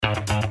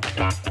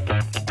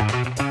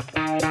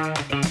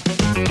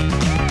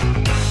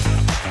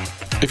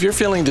If you're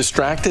feeling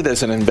distracted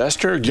as an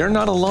investor, you're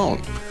not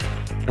alone.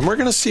 And we're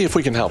going to see if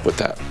we can help with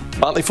that.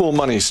 Motley Fool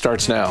Money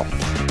starts now.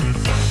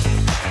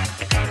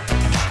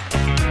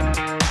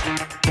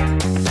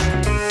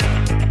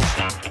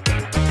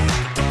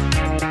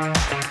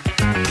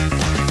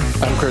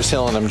 I'm Chris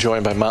Hill, and I'm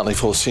joined by Motley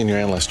Fool Senior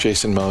Analyst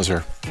Jason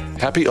Moser.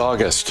 Happy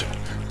August.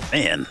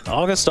 Man,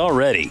 August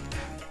already.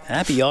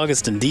 Happy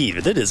August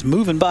indeed. It is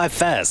moving by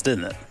fast,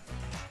 isn't it?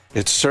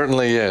 It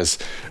certainly is.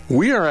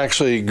 We are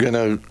actually going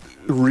to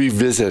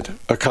revisit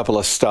a couple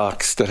of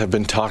stocks that have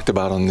been talked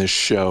about on this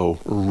show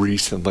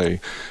recently.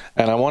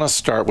 And I want to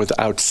start with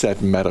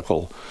Outset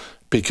Medical,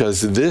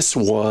 because this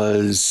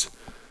was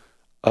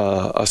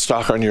a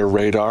stock on your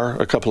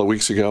radar a couple of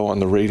weeks ago on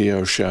the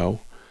radio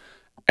show.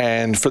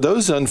 And for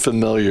those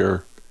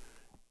unfamiliar,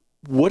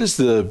 what is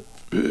the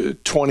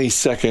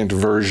 20-second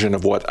version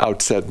of what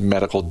Outset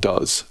Medical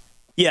does?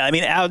 Yeah, I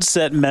mean,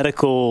 Outset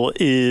Medical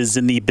is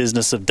in the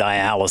business of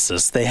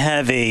dialysis. They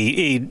have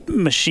a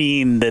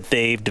machine that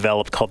they've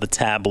developed called the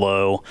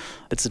Tableau.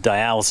 It's a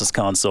dialysis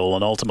console,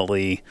 and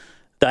ultimately,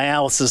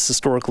 dialysis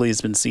historically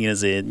has been seen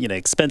as a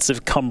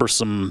expensive,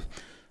 cumbersome,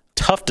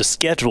 tough to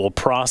schedule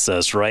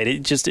process,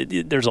 right?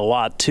 There's a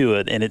lot to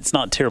it, and it's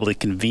not terribly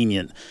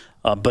convenient,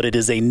 but it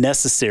is a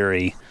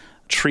necessary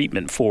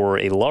treatment for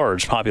a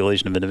large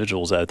population of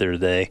individuals out there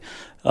today.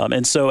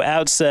 And so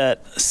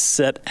Outset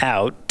set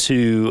out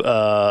to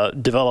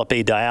develop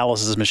a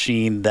dialysis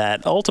machine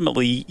that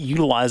ultimately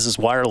utilizes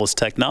wireless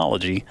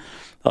technology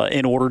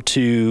in order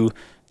to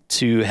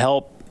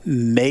help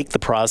make the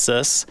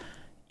process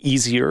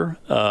easier,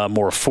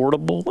 more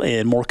affordable,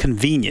 and more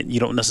convenient. You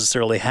don't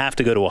necessarily have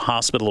to go to a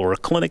hospital or a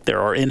clinic. There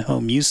are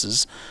in-home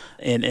uses.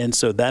 And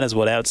so that is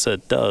what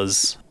Outset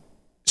does.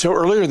 So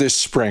earlier this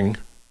spring,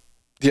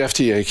 the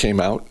FDA came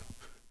out,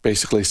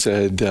 basically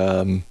said,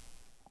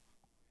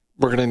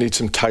 we're going to need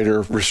some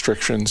tighter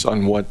restrictions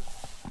on what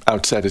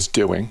Outset is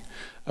doing.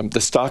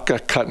 The stock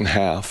got cut in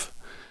half.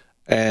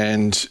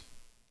 And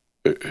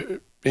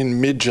in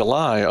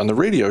mid-July on the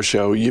radio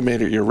show, you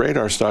made it your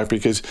radar stock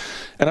because,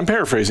 and I'm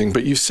paraphrasing,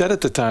 but you said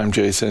at the time,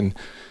 Jason,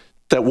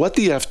 that what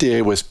the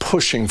FDA was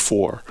pushing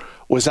for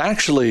was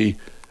actually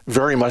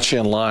very much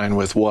in line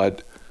with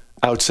what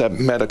Outset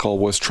Medical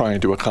was trying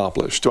to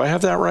accomplish. Do I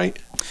have that right?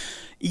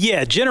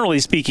 Yeah, generally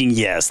speaking,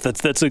 yes.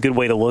 That's a good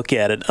way to look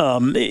at it.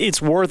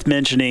 It's worth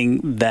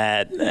mentioning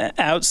that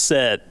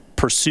Outset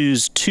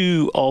pursues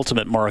two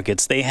ultimate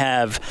markets. They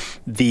have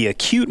the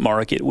acute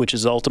market, which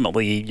is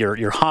ultimately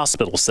your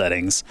hospital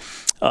settings,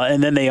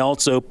 and then they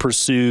also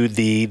pursue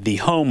the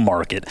home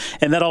market,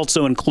 and that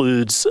also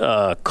includes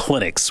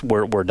clinics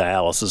where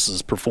dialysis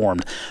is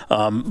performed.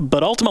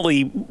 But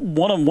ultimately,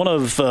 one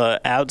of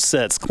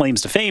Outset's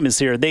claims to fame is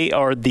here. They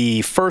are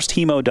the first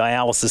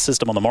hemodialysis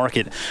system on the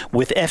market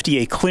with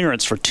FDA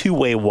clearance for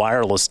two-way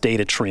wireless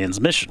data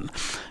transmission.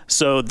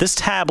 So this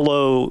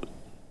Tableau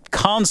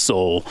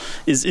console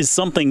is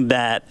something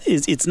that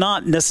it's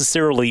not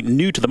necessarily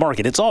new to the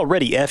market. It's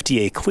already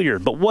FDA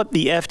cleared, but what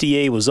the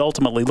FDA was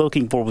ultimately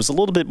looking for was a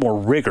little bit more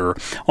rigor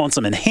on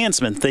some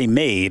enhancements they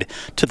made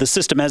to the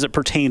system as it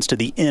pertains to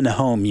the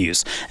in-home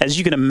use. As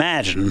you can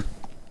imagine,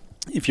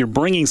 if you're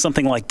bringing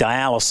something like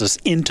dialysis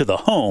into the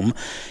home,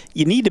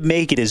 you need to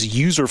make it as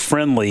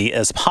user-friendly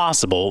as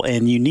possible,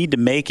 and you need to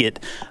make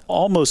it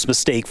almost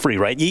mistake-free,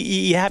 right?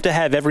 You have to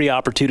have every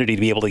opportunity to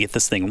be able to get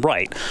this thing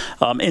right.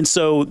 And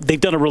so they've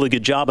done a really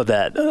good job of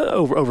that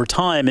over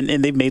time,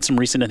 and they've made some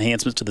recent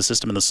enhancements to the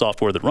system and the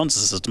software that runs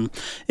the system.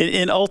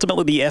 And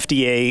ultimately, the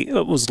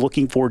FDA was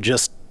looking for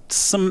just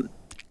some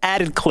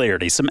added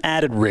clarity, some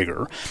added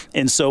rigor.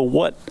 And so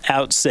what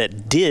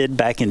Outset did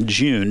back in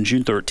June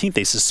 13th,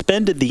 they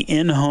suspended the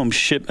in-home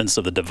shipments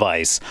of the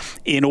device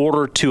in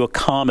order to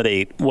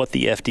accommodate what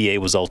the FDA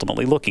was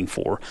ultimately looking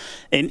for.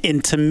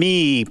 And to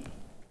me,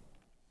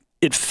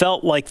 it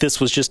felt like this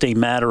was just a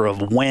matter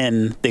of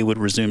when they would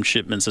resume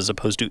shipments as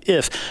opposed to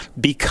if,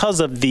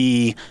 because of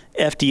the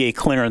FDA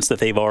clearance that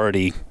they've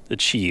already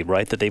achieved,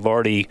 right? That they've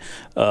already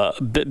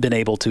been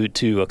able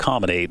to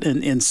accommodate.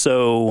 And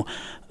so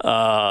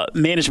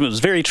management was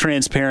very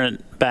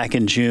transparent back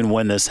in June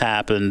when this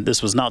happened.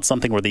 This was not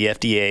something where the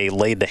FDA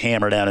laid the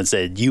hammer down and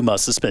said, you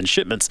must suspend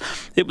shipments.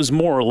 It was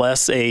more or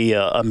less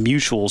a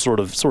mutual sort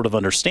of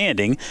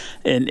understanding.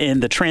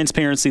 And the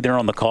transparency there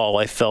on the call,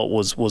 I felt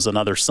was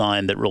another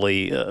sign that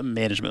really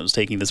management was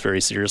taking this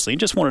very seriously and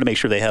just wanted to make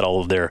sure they had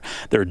all of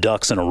their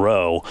ducks in a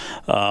row.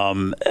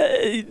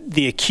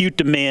 The acute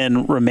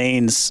demand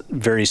remains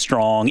very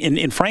strong.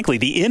 And frankly,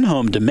 the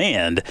in-home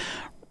demand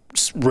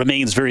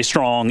remains very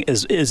strong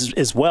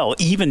as well,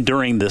 even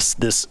during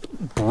this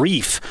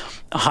brief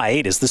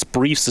hiatus, this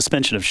brief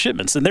suspension of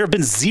shipments. And there have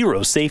been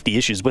zero safety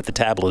issues with the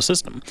Tableau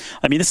system.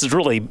 I mean, this is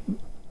really,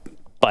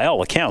 by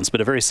all accounts, but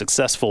a very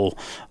successful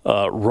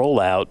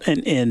rollout.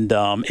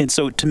 And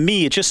so to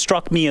me, it just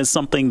struck me as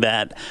something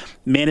that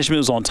management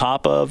was on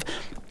top of.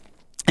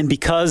 And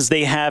because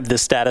they have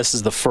this status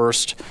as the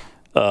first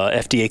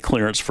FDA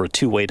clearance for a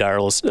two-way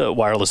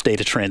wireless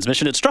data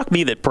transmission. It struck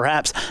me that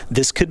perhaps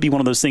this could be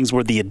one of those things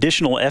where the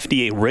additional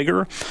FDA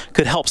rigor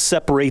could help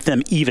separate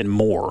them even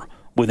more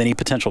with any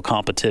potential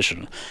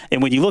competition.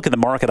 And when you look at the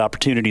market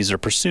opportunities they're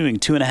pursuing,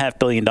 $2.5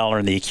 billion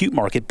in the acute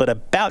market, but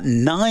about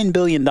 $9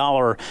 billion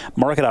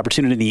market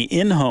opportunity in the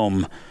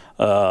in-home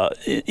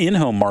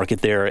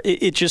market there.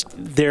 It just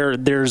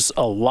there's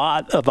a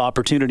lot of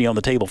opportunity on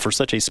the table for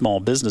such a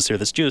small business here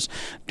that's just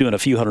doing a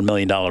few $100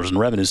 million in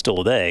revenue still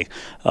a day.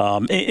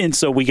 And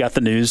so we got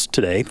the news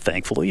today,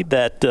 thankfully,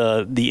 that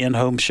the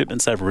in-home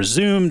shipments have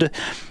resumed.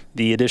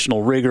 The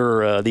additional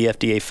rigor the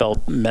FDA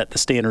felt met the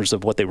standards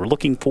of what they were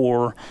looking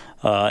for,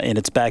 and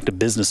it's back to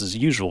business as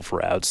usual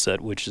for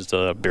Outset, which is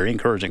very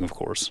encouraging, of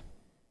course.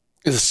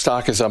 The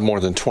stock is up more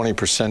than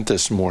 20%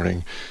 this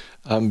morning.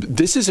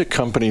 This is a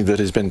company that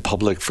has been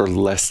public for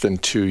less than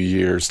 2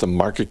 years. The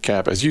market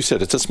cap, as you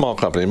said, it's a small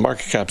company.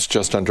 Market cap's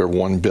just under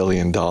 $1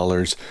 billion.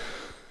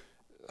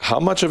 How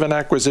much of an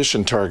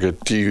acquisition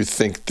target do you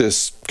think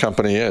this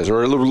company is?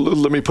 Or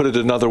let me put it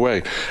another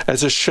way.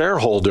 As a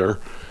shareholder,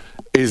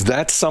 is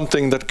that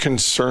something that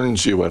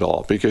concerns you at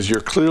all? Because you're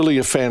clearly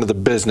a fan of the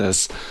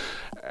business,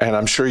 and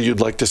I'm sure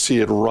you'd like to see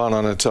it run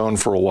on its own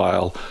for a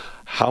while.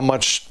 How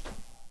much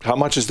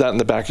is that in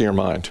the back of your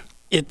mind?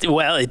 It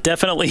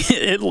definitely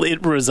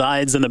it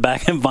resides in the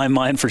back of my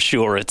mind for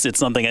sure. It's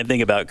something I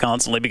think about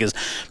constantly because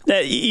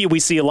we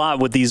see a lot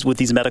with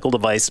these medical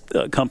device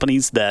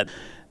companies that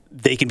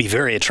they can be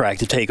very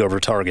attractive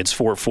takeover targets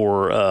for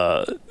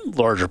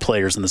larger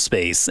players in the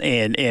space.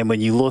 And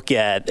when you look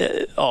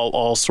at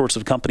all sorts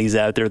of companies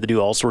out there that do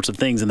all sorts of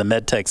things in the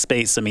med tech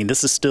space, I mean,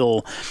 this is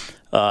still,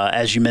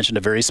 as you mentioned,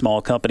 a very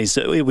small company.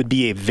 So it would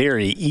be a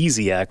very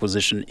easy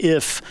acquisition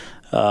if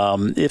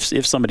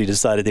somebody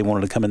decided they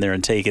wanted to come in there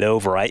and take it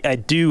over. I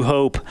do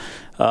hope,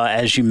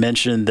 as you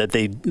mentioned, that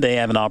they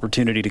have an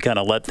opportunity to kind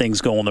of let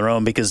things go on their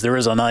own, because there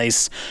is a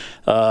nice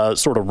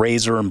sort of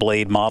razor and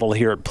blade model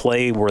here at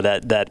play where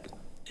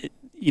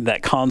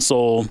that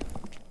console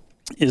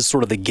is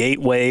sort of the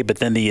gateway, but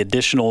then the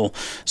additional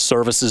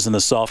services and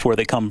the software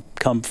that come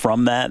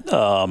from that,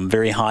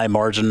 very high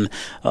margin,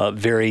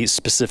 very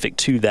specific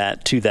to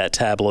that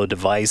Tableau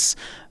device.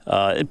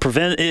 It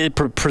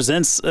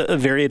presents a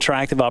very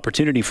attractive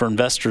opportunity for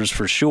investors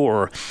for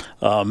sure.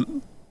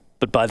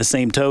 But by the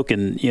same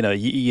token,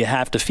 you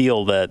have to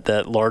feel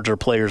that larger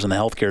players in the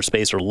healthcare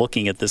space are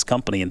looking at this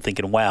company and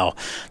thinking, wow,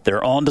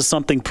 they're onto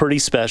something pretty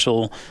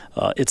special.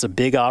 It's a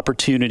big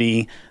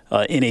opportunity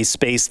in a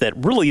space that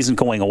really isn't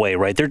going away,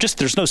 right?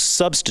 There's no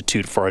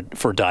substitute for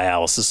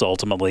dialysis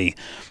ultimately.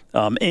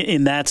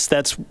 And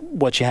that's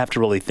what you have to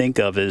really think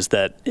of, is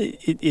that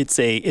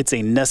it's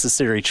a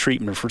necessary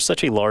treatment for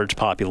such a large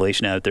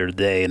population out there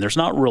today, and there's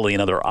not really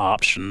another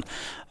option.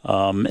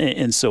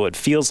 And so it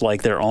feels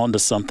like they're onto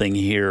something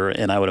here,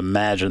 and I would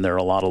imagine there are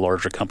a lot of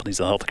larger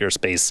companies in the healthcare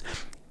space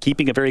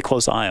keeping a very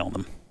close eye on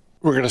them.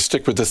 We're going to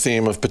stick with the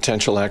theme of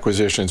potential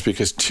acquisitions,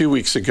 because 2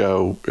 weeks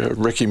ago,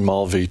 Ricky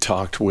Mulvey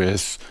talked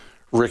with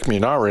Rick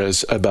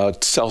Munarez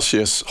about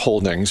Celsius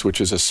Holdings, which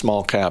is a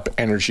small cap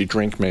energy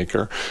drink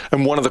maker.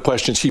 And one of the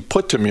questions he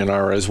put to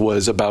Munarez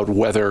was about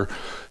whether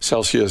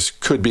Celsius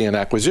could be an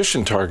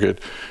acquisition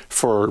target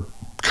for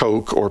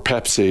Coke or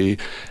Pepsi.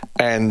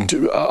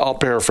 And I'll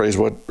paraphrase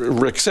what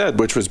Rick said,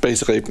 which was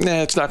basically,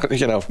 it's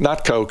not,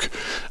 not Coke,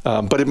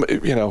 but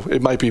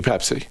it might be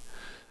Pepsi.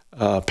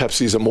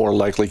 Pepsi's a more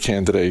likely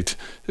candidate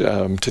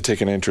to take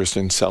an interest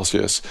in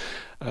Celsius.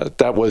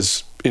 That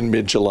was in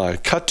mid-July.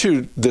 Cut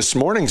to this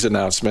morning's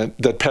announcement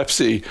that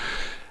Pepsi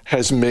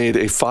has made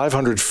a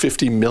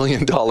 $550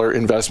 million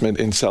investment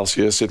in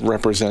Celsius. It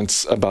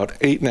represents about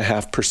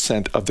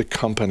 8.5% of the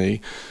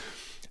company.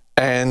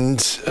 And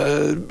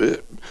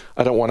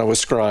I don't want to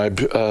ascribe,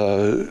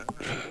 the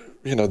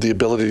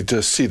ability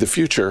to see the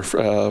future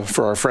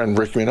for our friend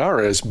Rick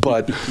Munarez,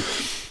 but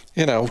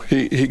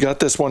he got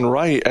this one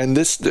right. And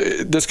this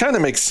kind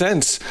of makes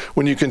sense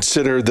when you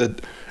consider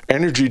that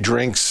energy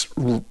drinks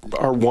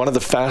are one of the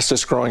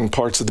fastest growing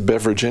parts of the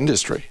beverage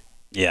industry.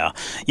 Yeah,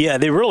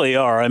 they really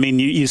are. I mean,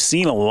 you've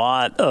seen a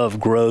lot of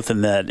growth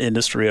in that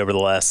industry over the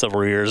last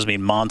several years. I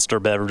mean, Monster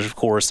Beverage, of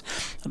course.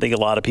 I think a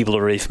lot of people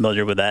are very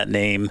familiar with that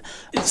name.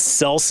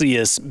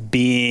 Celsius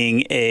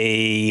being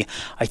I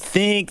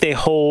think they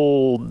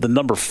hold the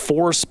number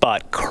 4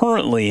 spot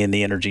currently in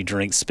the energy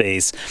drink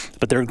space,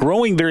 but they're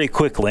growing very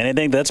quickly. And I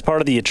think that's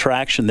part of the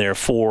attraction there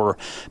for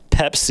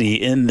Pepsi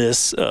in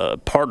this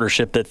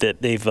partnership that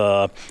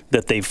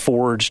they've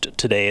forged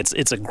today.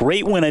 It's a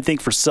great win, I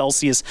think, for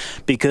Celsius,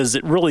 because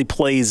it really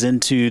plays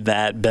into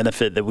that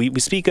benefit that we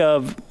speak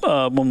of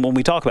when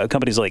we talk about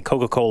companies like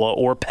Coca-Cola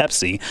or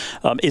Pepsi.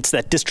 It's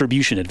that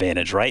distribution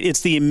advantage, right? It's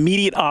the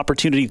immediate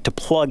opportunity to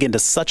plug into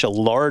such a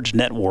large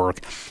network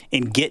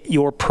and get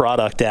your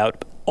product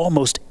out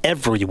almost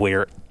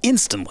everywhere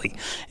instantly.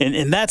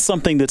 And that's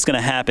something that's going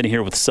to happen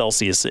here with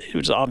Celsius, which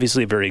is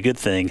obviously a very good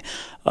thing.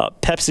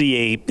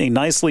 Pepsi, a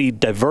nicely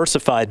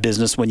diversified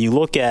business. When you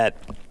look at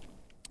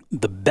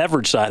the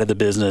beverage side of the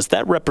business,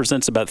 that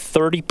represents about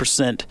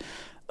 30%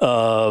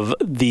 of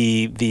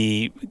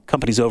the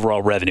company's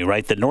overall revenue,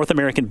 right? The North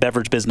American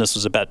beverage business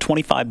was about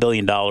 $25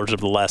 billion over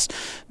the last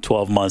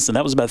 12 months, and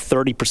that was about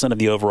 30% of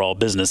the overall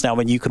business. Now,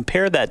 when you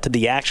compare that to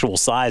the actual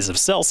size of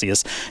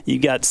Celsius, you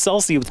got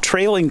Celsius with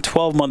trailing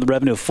 12-month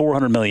revenue of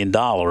 $400 million,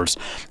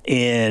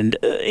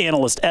 and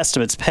analyst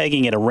estimates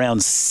pegging it around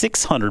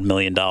 $600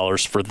 million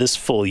for this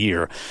full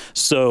year.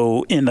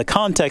 So in the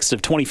context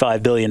of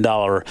 $25 billion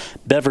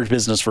beverage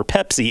business for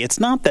Pepsi,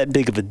 it's not that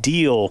big of a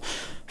deal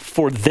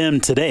for them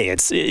today.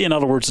 It's, in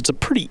other words, it's a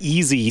pretty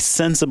easy,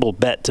 sensible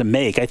bet to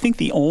make. I think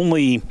the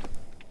only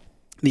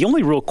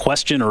real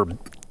question or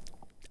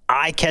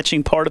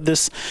eye-catching part of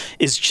this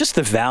is just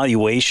the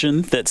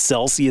valuation that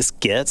Celsius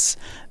gets,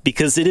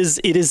 because it's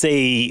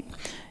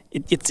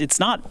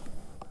not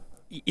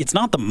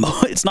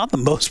the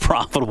most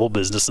profitable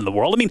business in the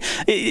world. I mean,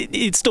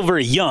 it's still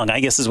very young, I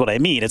guess is what I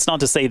mean. It's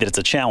not to say that it's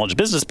a challenge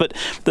business, but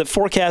the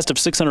forecast of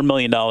 $600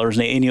 million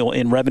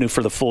in revenue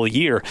for the full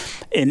year,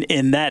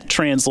 and that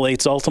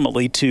translates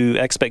ultimately to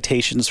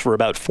expectations for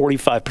about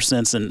 45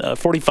 cents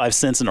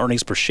in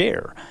earnings per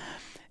share.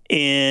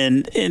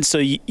 And so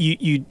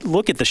you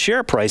look at the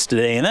share price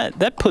today, and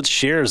that puts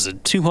shares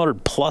at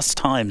 200 plus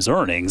times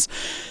earnings.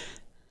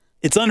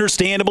 It's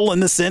understandable in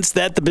the sense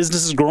that the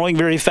business is growing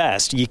very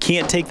fast. You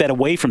can't take that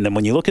away from them.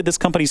 When you look at this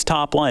company's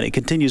top line, it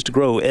continues to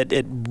grow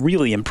at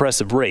really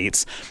impressive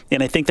rates.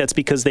 And I think that's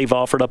because they've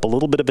offered up a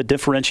little bit of a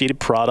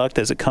differentiated product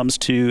as it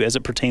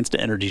pertains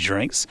to energy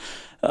drinks.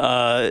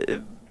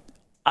 Whether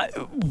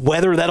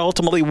that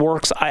ultimately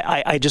works,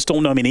 I just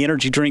don't know. I mean, the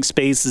energy drink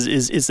space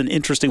is an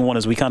interesting one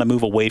as we kind of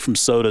move away from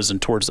sodas and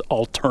towards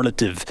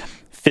alternative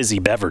fizzy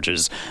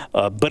beverages.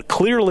 But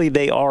clearly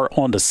they are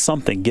onto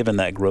something given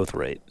that growth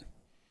rate.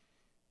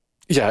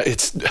 Yeah,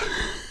 it's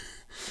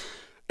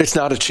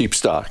not a cheap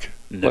stock.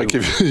 No. Like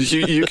if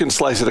you can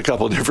slice it a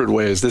couple of different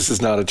ways. This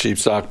is not a cheap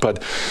stock,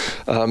 but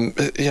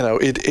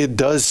it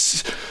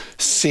does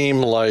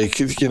seem like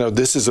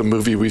this is a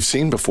movie we've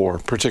seen before,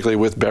 particularly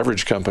with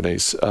beverage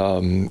companies.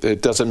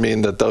 It doesn't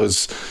mean that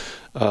those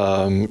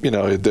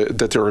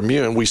that they're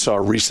immune. We saw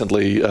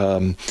recently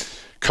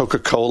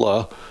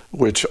Coca-Cola,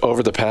 which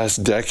over the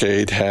past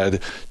decade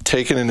had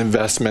taken an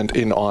investment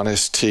in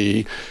Honest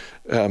Tea,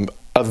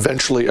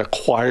 eventually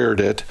acquired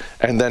it,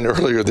 and then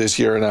earlier this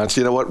year announced,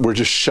 you know what, we're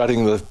just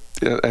shutting the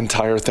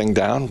entire thing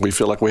down. We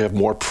feel like we have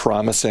more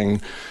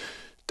promising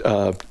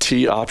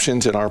tea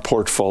options in our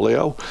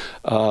portfolio.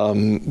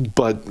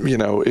 But,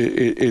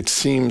 it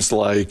seems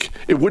like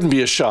it wouldn't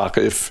be a shock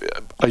if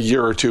a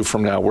year or two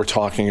from now we're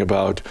talking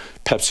about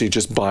Pepsi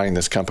just buying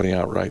this company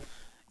outright.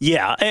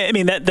 Yeah, I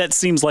mean, that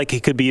seems like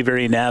it could be a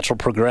very natural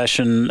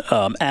progression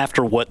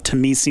after what to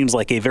me seems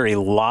like a very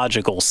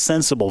logical,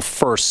 sensible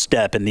first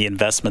step in the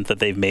investment that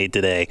they've made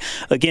today.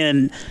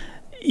 Again,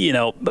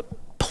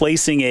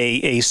 placing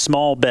a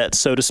small bet,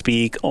 so to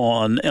speak,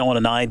 on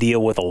an idea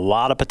with a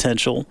lot of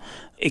potential,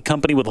 a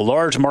company with a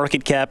large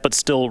market cap but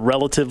still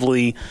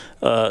relatively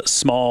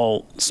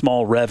small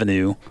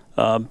revenue.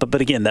 But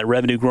again, that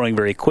revenue growing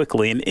very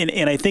quickly.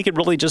 And I think it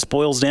really just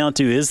boils down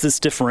to, is this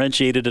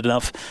differentiated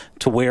enough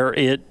to where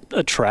it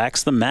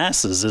attracts the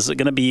masses? Is it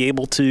going to be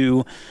able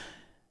to,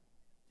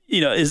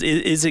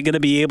 is it going to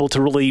be able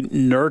to really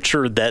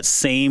nurture that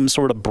same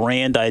sort of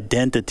brand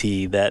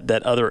identity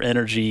that other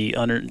energy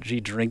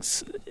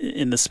drinks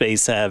in the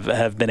space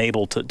have been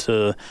able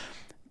to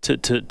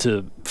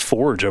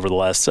forge over the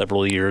last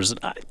several years?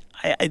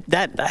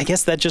 I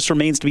guess that just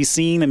remains to be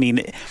seen. I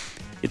mean,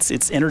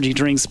 it's energy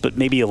drinks, but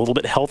maybe a little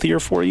bit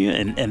healthier for you,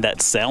 and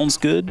that sounds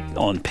good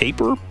on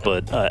paper,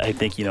 but I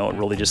think it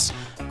really just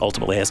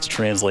ultimately has to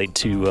translate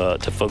to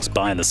folks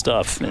buying the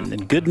stuff.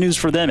 And good news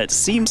for them, it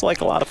seems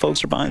like a lot of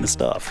folks are buying the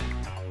stuff.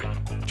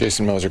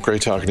 Jason Moser,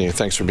 great talking to you.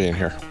 Thanks for being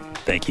here.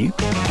 Thank you.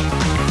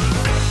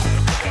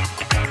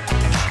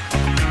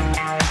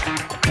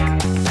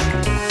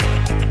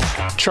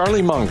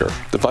 Charlie Munger,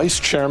 the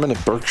vice chairman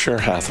of Berkshire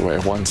Hathaway,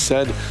 once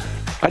said,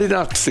 "I did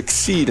not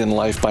succeed in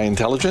life by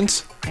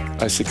intelligence.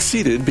 I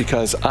succeeded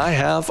because I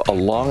have a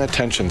long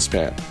attention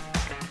span."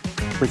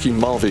 Ricky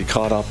Mulvey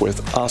caught up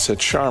with Asit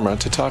Sharma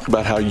to talk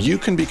about how you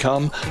can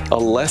become a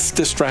less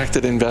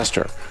distracted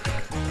investor.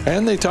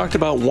 And they talked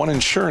about one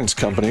insurance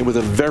company with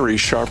a very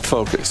sharp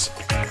focus.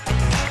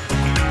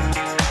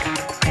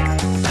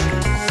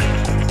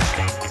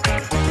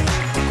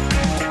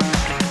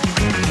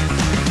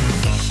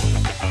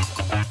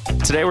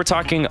 Today we're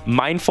talking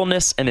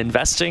mindfulness and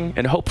investing,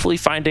 and hopefully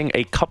finding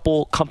a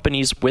couple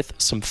companies with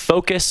some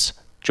focus.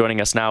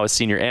 Joining us now is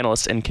senior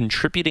analyst and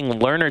contributing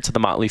learner to the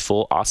Motley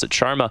Fool, Asit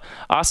Sharma.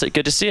 Asit,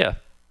 good to see you.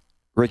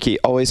 Ricky,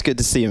 always good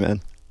to see you,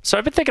 man. So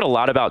I've been thinking a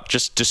lot about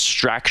just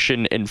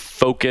distraction and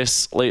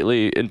focus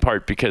lately, in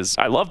part because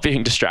I love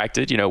being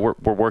distracted.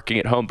 We're working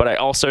at home, but I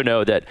also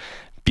know that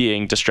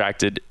being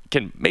distracted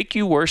can make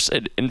you worse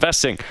at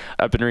investing.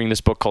 I've been reading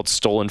this book called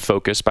Stolen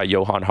Focus by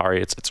Johan Hari.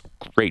 It's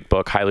a great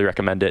book, highly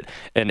recommend it.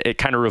 And it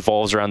kind of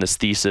revolves around this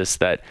thesis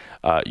that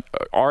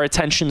our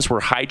attentions were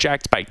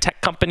hijacked by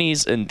tech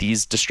companies, and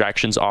these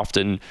distractions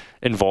often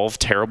involve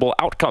terrible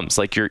outcomes.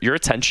 Like your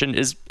attention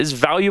is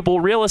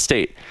valuable real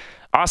estate.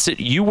 Asit,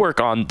 you work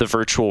on the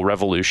virtual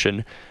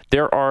revolution.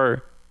 There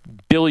are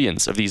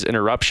billions of these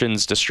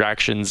interruptions,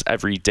 distractions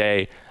every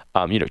day.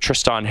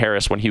 Tristan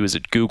Harris, when he was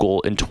at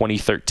Google in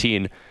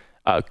 2013,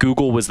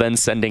 Google was then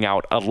sending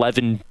out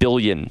 11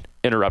 billion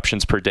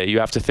interruptions per day. You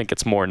have to think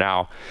it's more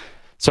now.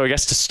 So I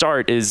guess to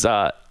start is,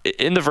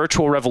 in the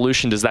virtual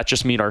revolution, does that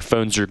just mean our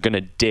phones are going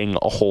to ding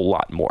a whole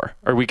lot more?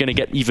 Are we going to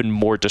get even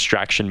more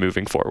distraction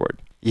moving forward?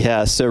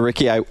 Yeah, so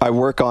Ricky, I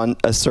work on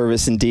a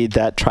service indeed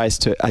that tries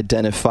to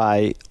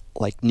identify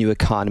like new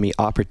economy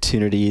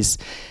opportunities,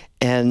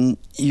 and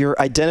you're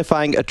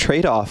identifying a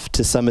trade-off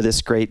to some of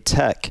this great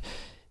tech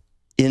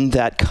in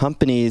that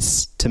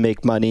companies, to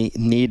make money,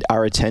 need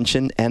our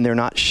attention, and they're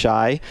not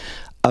shy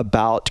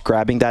about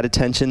grabbing that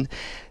attention.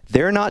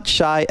 They're not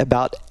shy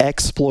about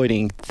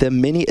exploiting the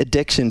many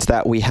addictions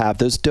that we have,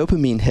 those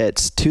dopamine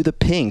hits, to the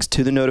pings,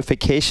 to the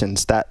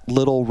notifications, that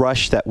little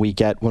rush that we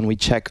get when we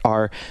check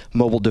our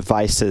mobile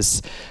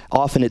devices.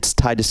 Often it's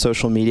tied to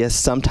social media.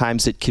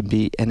 Sometimes it can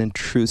be an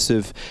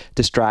intrusive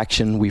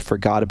distraction we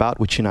forgot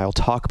about, which you and I will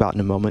talk about in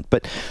a moment.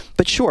 But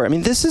sure, I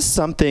mean, this is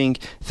something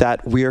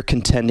that we're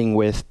contending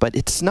with, but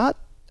it's not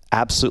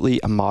absolutely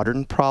a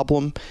modern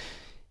problem.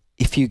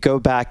 If you go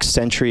back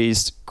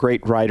centuries,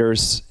 great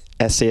writers,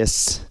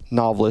 essayists,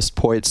 novelists,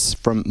 poets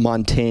from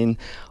Montaigne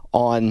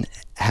on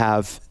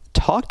have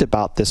talked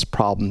about this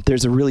problem.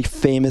 There's a really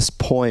famous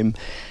poem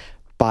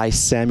by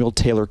Samuel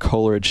Taylor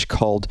Coleridge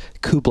called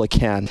Kubla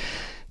Khan.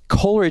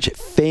 Coleridge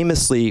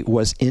famously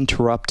was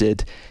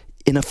interrupted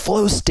in a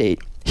flow state.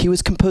 He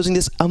was composing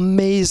this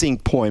amazing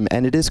poem,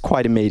 and it is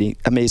quite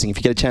amazing if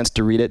you get a chance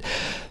to read it,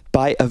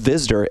 by a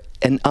visitor,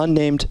 an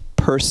unnamed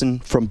person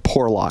from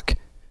Porlock,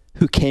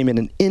 who came in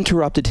and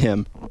interrupted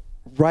him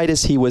right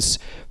as he was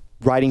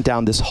writing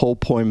down this whole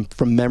poem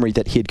from memory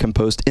that he had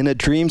composed in a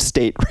dream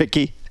state,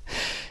 Ricky.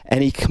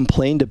 And he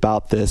complained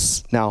about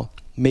this. Now,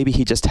 maybe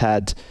he just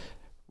had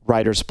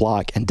writer's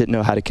block and didn't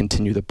know how to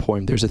continue the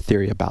poem. There's a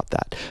theory about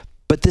that.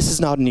 But this is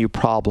not a new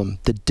problem.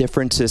 The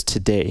difference is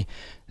today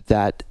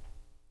that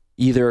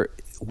either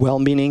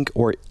well-meaning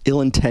or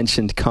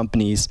ill-intentioned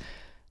companies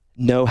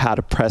know how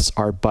to press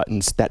our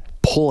buttons that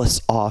pull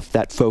us off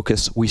that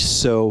focus we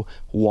so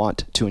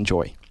want to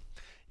enjoy.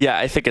 Yeah,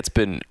 I think it's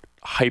been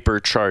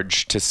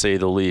hypercharged, to say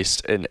the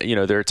least. And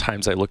there are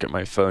times I look at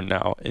my phone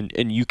now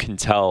and you can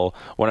tell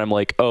when I'm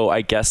like, oh,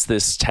 I guess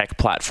this tech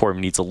platform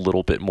needs a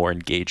little bit more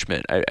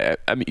engagement.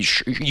 I mean,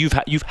 you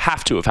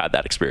have to have had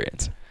that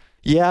experience.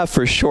 Yeah,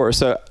 for sure.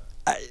 So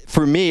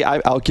for me,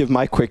 I'll give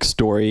my quick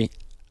story.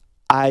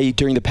 I,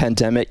 during the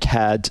pandemic,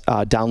 had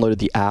downloaded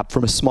the app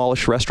from a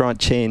smallish restaurant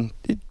chain,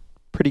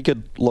 pretty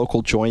good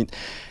local joint,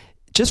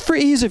 just for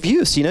ease of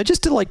use,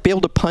 just to be able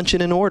to punch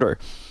in an order.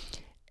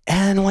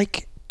 And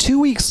 2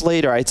 weeks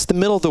later, it's the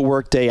middle of the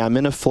workday. I'm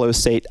in a flow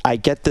state. I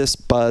get this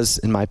buzz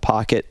in my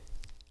pocket.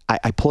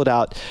 I pull it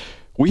out.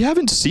 We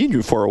haven't seen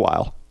you for a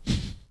while.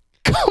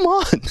 Come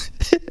on.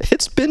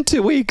 It's been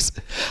 2 weeks.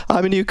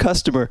 I'm a new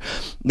customer.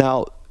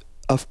 Now,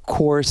 of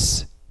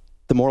course,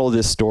 the moral of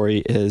this story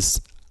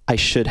is I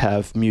should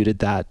have muted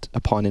that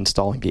upon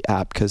installing the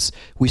app, because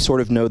we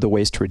sort of know the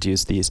ways to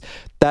reduce these.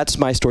 That's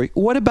my story.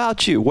 What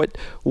about you?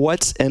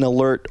 What's an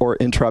alert or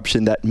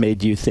interruption that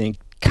made you think,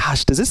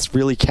 gosh, does this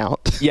really count?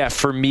 Yeah,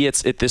 for me,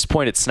 at this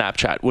point, it's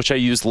Snapchat, which I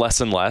use less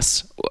and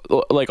less.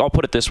 I'll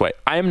put it this way.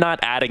 I am not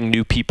adding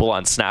new people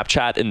on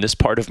Snapchat in this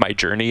part of my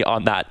journey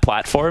on that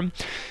platform,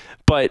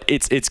 but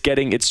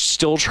it's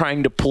still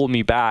trying to pull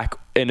me back,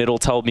 and it'll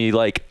tell me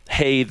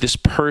hey, this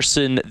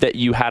person that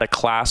you had a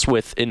class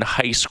with in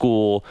high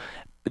school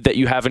that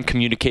you haven't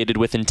communicated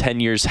with in 10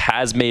 years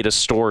has made a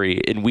story,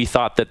 and we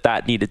thought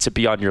that needed to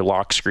be on your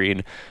lock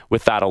screen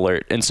with that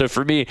alert. And so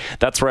for me,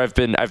 that's where I've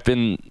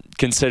been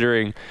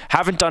considering.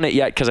 Haven't done it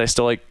yet because I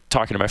still like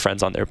talking to my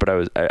friends on there,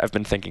 but I've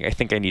been thinking I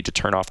think I need to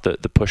turn off the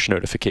push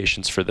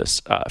notifications for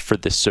this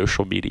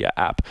social media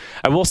app.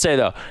 I will say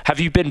though, have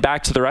you been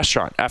back to the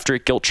restaurant after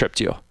it guilt tripped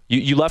you?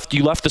 You left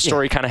the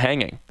story kind of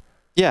hanging.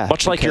 Yeah.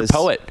 Much like your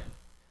poet.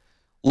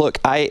 Look,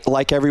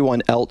 like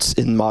everyone else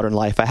in modern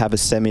life, I have a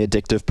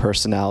semi-addictive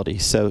personality.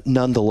 So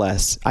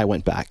nonetheless, I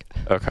went back.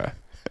 Okay.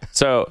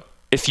 So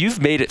if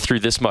you've made it through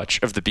this much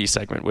of the B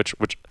segment, which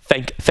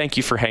thank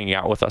you for hanging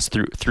out with us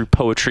through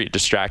poetry and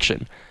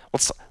distraction,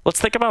 let's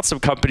think about some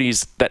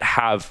companies that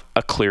have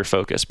a clear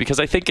focus, because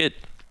I think it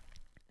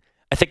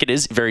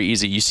is very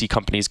easy. You see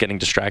companies getting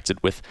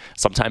distracted with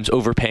sometimes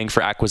overpaying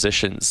for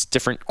acquisitions,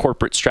 different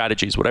corporate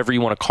strategies, whatever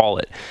you want to call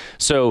it.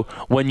 So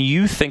when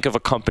you think of a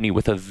company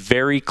with a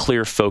very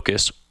clear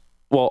focus,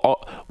 well,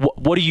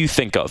 what do you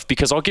think of?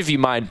 Because I'll give you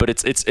mine, but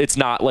it's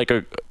not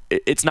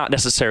it's not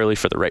necessarily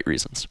for the right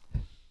reasons.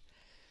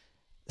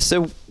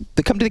 So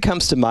the company that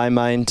comes to my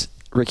mind,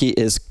 Ricky,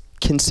 is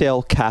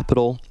KNSL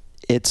Capital.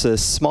 It's a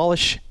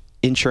smallish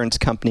insurance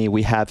company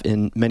we have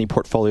in many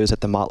portfolios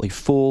at the Motley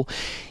Fool.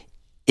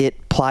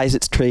 It plies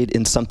its trade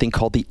in something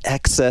called the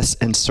excess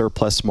and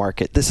surplus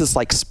market. This is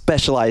like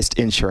specialized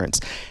insurance.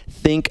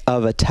 Think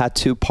of a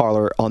tattoo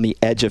parlor on the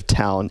edge of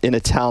town, in a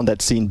town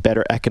that's seen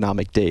better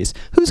economic days.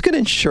 Who's going to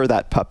insure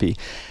that puppy?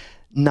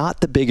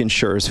 not the big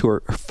insurers who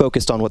are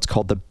focused on what's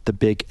called the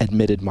big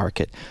admitted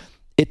market.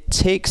 It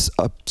takes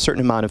a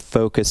certain amount of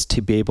focus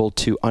to be able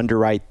to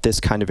underwrite this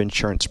kind of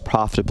insurance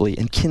profitably,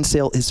 and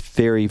KNSL is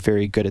very,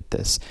 very good at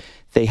this.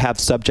 They have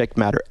subject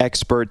matter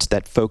experts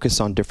that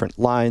focus on different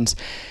lines.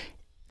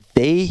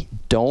 They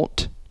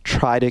don't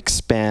try to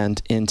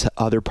expand into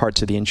other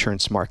parts of the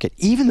insurance market,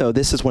 even though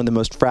this is one of the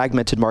most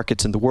fragmented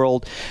markets in the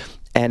world,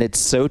 and it's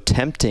so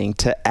tempting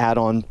to add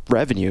on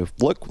revenue.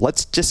 Look,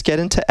 let's just get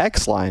into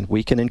X line.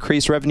 We can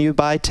increase revenue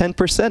by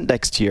 10%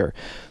 next year.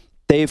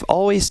 They've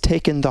always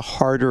taken the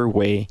harder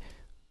way,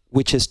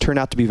 which has turned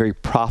out to be very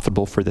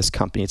profitable for this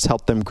company. It's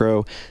helped them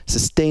grow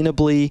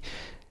sustainably.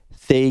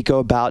 They go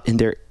about in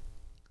their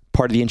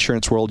part of the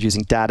insurance world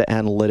using data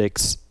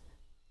analytics,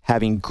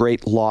 having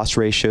great loss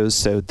ratios,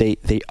 so they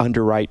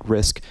underwrite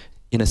risk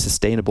in a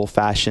sustainable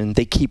fashion.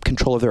 They keep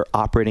control of their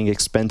operating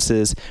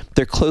expenses.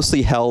 They're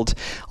closely held,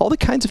 all the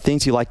kinds of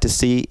things you like to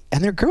see,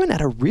 and they're growing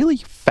at a really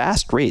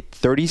fast rate,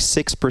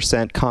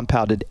 36%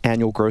 compounded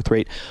annual growth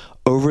rate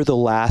over the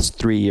last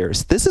 3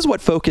 years. This is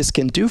what focus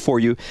can do for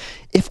you.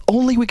 If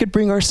only we could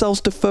bring ourselves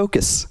to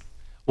focus.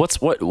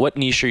 What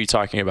niche are you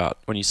talking about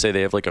when you say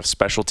they have like a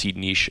specialty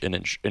niche in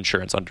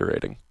insurance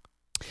underwriting?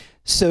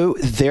 So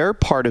their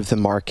part of the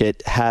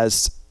market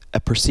has a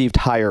perceived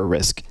higher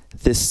risk.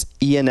 This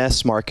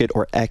E&S market,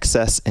 or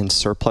excess and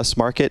surplus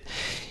market,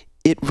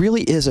 it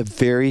really is a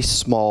very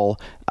small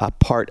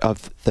part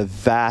of the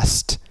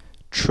vast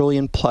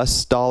 $1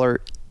 trillion+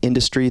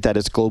 industry that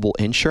is global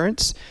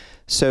insurance.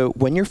 So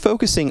when you're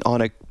focusing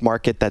on a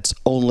market that's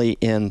only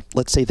in,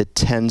 let's say, the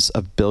tens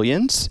of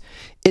billions,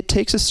 it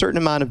takes a certain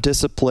amount of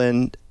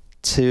discipline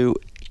to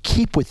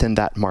keep within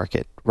that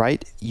market,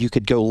 right? You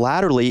could go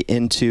laterally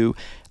into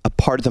a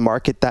part of the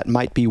market that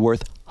might be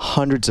worth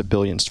hundreds of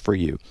billions for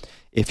you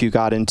if you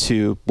got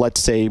into,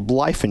 let's say,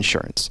 life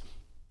insurance.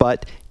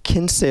 But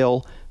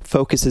KNSL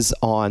focuses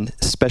on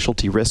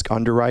specialty risk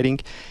underwriting,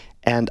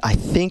 and I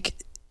think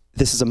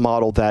this is a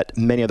model that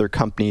many other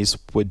companies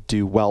would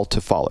do well to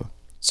follow.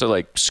 So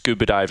like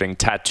scuba diving,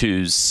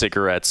 tattoos,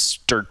 cigarettes,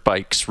 dirt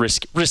bikes,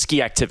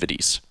 risky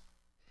activities.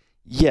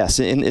 Yes,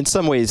 in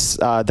some ways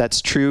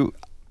that's true.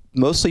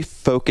 Mostly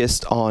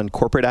focused on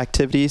corporate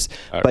activities,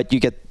 but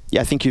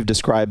I think you've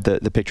described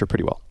the picture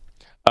pretty well.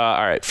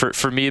 All right.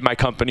 For me, my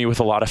company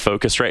with a lot of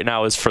focus right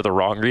now is for the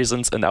wrong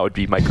reasons, and that would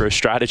be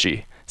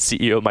MicroStrategy.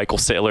 CEO Michael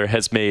Saylor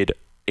has made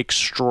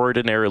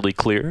extraordinarily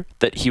clear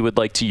that he would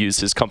like to use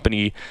his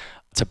company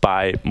to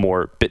buy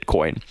more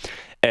Bitcoin.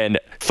 And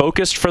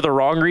focused for the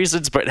wrong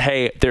reasons, but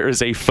hey, there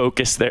is a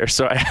focus there.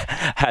 So I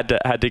had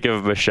to give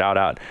him a shout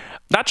out.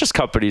 Not just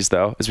companies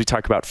though, as we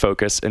talk about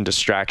focus and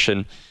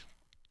distraction.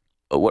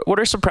 What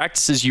are some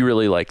practices you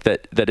really like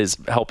that has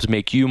helped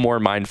make you more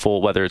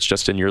mindful, whether it's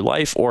just in your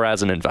life or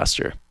as an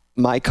investor?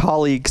 My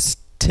colleagues,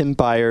 Tim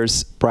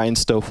Byers, Brian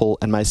Stoffel,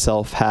 and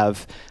myself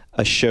have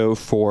a show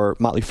for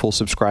Motley Fool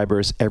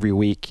subscribers every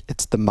week.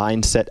 It's the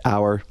Mindset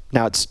Hour.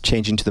 Now it's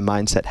changing to the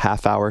Mindset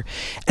Half Hour.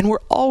 And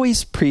we're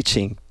always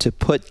preaching to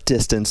put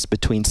distance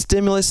between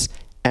stimulus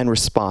and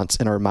response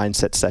in our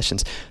mindset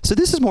sessions. So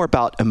this is more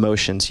about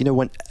emotions. You know,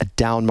 when a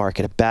down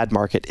market, a bad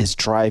market is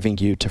driving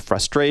you to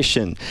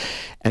frustration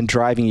and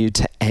driving you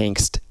to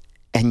angst,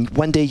 and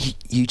one day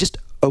you just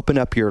open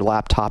up your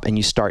laptop and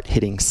you start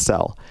hitting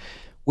sell.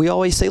 We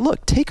always say,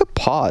 look, take a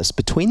pause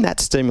between that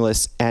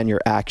stimulus and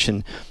your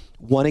action.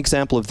 One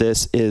example of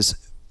this is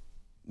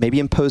maybe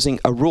imposing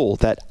a rule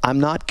that I'm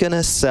not going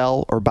to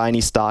sell or buy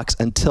any stocks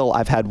until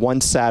I've had one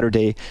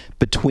Saturday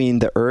between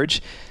the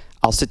urge.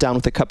 I'll sit down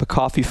with a cup of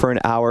coffee for an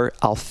hour.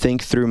 I'll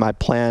think through my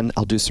plan.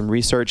 I'll do some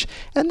research,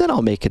 and then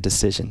I'll make a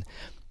decision.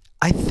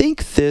 I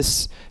think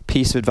this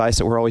piece of advice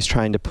that we're always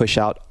trying to push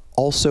out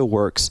also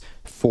works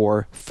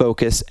for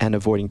focus and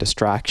avoiding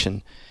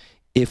distraction.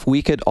 If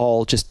we could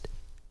all just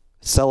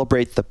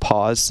celebrate the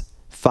pause,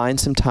 find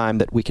some time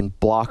that we can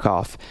block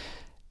off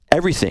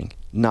everything,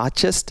 not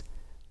just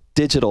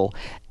digital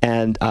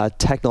and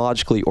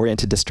technologically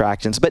oriented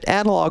distractions, but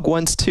analog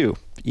ones too.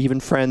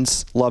 Even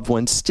friends, loved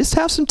ones, just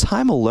have some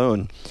time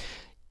alone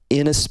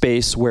in a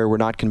space where we're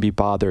not going to be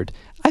bothered.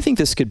 I think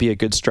this could be a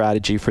good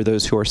strategy for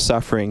those who are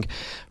suffering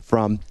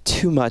from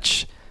too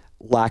much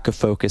lack of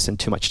focus and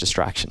too much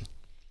distraction.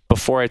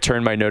 Before I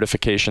turn my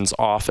notifications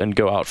off and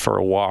go out for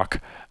a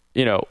walk,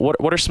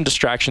 what are some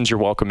distractions you're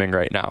welcoming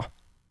right now?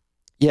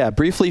 Yeah,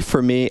 briefly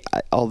for me,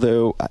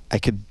 although I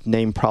could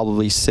name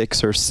probably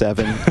 6 or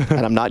 7,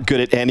 and I'm not good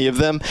at any of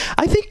them,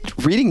 I think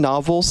reading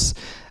novels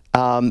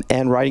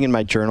and writing in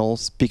my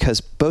journals,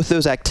 because both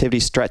those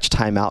activities stretch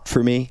time out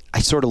for me. I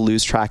sort of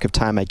lose track of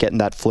time. I get in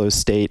that flow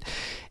state,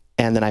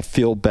 and then I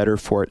feel better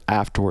for it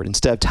afterward.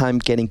 Instead of time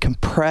getting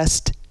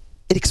compressed,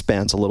 it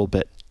expands a little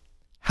bit.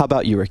 How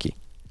about you, Ricky?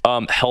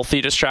 Healthy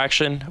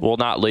distraction. Well,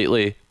 not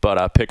lately,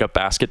 but pick up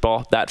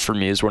basketball. That for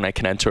me is when I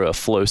can enter a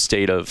flow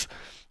state of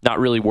not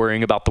really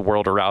worrying about the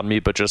world around me,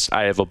 but just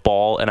I have a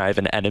ball and I have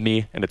an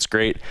enemy and it's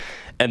great.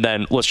 And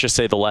then let's just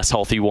say the less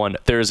healthy one,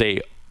 there's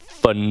a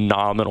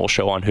phenomenal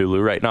show on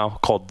Hulu right now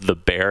called The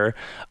Bear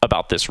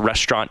about this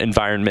restaurant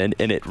environment.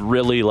 And it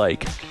really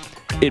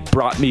it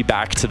brought me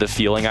back to the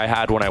feeling I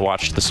had when I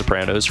watched The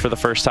Sopranos for the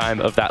first time,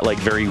 of that like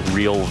very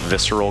real,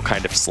 visceral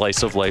kind of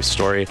slice of life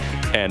story.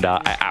 And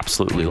I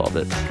absolutely love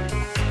it.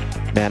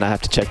 Man, I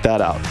have to check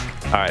that out.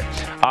 All right.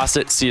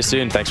 Asit, see you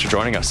soon. Thanks for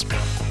joining us.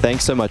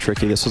 Thanks so much,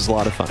 Ricky. This was a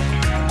lot of fun.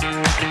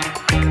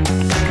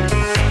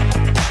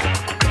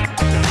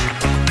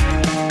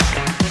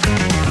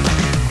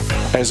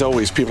 As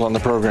always, people on the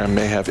program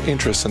may have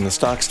interest in the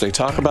stocks they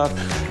talk about,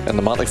 and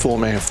the Motley Fool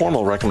may have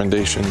formal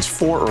recommendations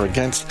for or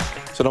against,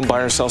 so don't buy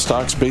or sell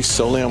stocks based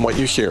solely on what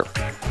you hear.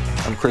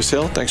 I'm Chris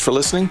Hill. Thanks for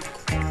listening.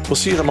 We'll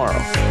see you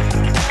tomorrow.